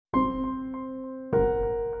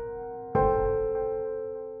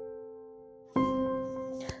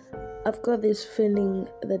I've got this feeling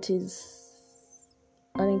that is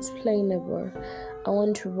unexplainable. I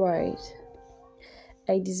want to write.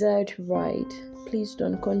 I desire to write. Please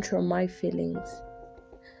don't control my feelings.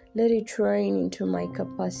 Let it rain into my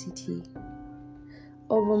capacity.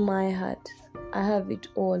 Over my heart, I have it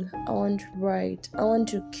all. I want to write. I want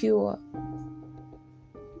to cure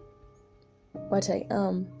what I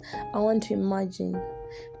am. I want to imagine.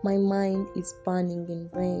 My mind is burning in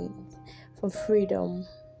veins for freedom.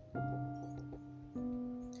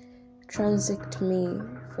 Transact me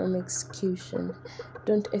from execution.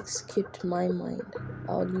 Don't execute my mind.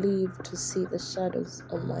 I'll live to see the shadows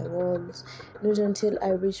on my walls. Not until I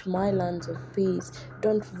reach my lands of peace.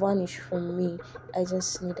 Don't vanish from me. I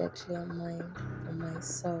just need a clear mind for my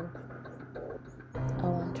soul. I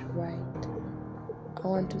want to write. I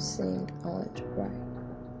want to sing. I want to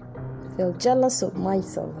write. I feel jealous of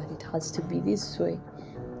myself that it has to be this way.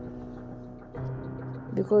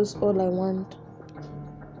 Because all I want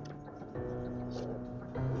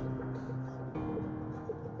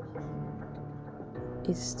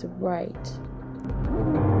is to write.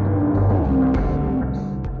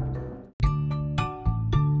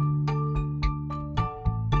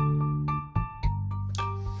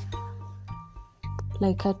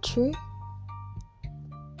 Like a tree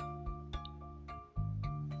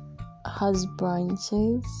has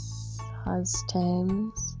branches, has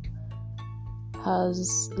stems,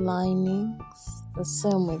 has linings, the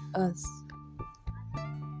same with us.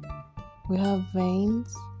 We have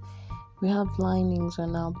veins. We have linings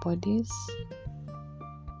on our bodies.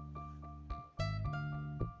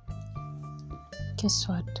 Guess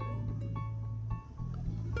what?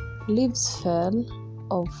 Leaves fell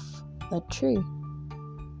off the tree.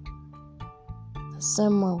 The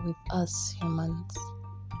same way with us humans.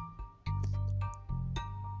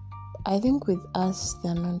 I think with us,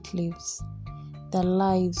 they're not leaves. They're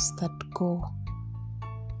lives that go.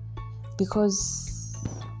 Because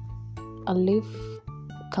a leaf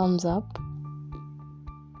comes up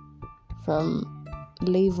from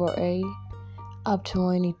level A up to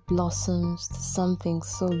when it blossoms to something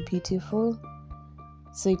so beautiful.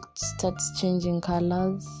 So it starts changing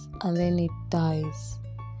colors and then it dies.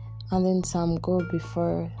 And then some go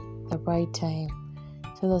before the right time.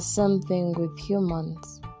 So the same thing with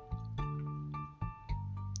humans.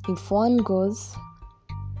 If one goes,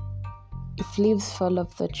 if leaves fall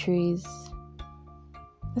off the trees,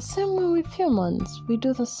 the same way with humans, we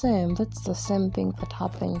do the same. That's the same thing that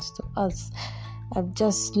happens to us. I've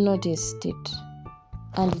just noticed it,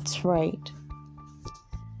 and it's right.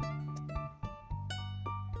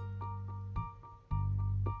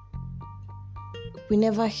 We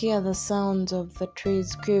never hear the sounds of the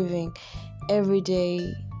trees grieving every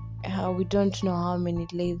day. How we don't know how many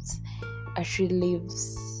leaves a tree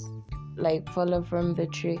leaves like fall off from the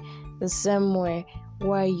tree. The same way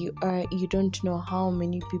where you are, you don't know how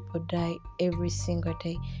many people die every single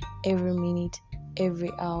day, every minute,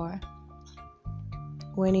 every hour.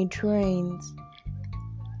 When it rains,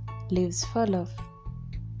 leaves fall off.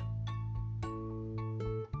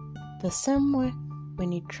 The same way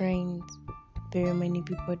when it rains, very many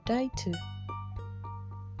people die too.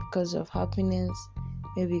 Because of happiness,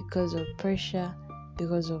 maybe because of pressure,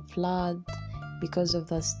 because of floods, because of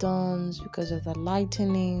the storms, because of the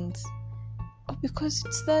lightnings, or because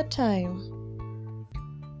it's that time.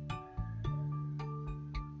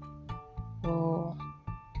 Oh,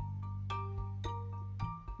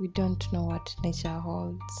 we don't know what nature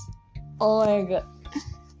holds. Oh my God,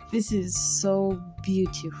 this is so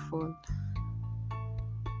beautiful.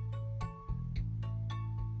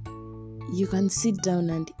 You can sit down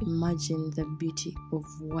and imagine the beauty of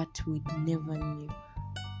what we never knew.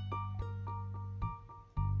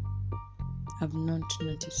 I've not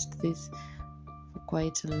noticed this for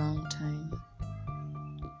quite a long time.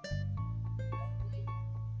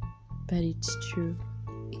 But it's true.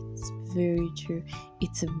 It's very true.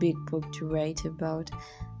 It's a big book to write about.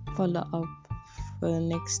 Follow up for the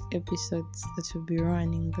next episodes that will be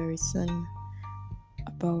running very soon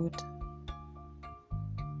about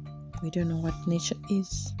we don't know what nature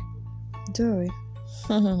is, do we?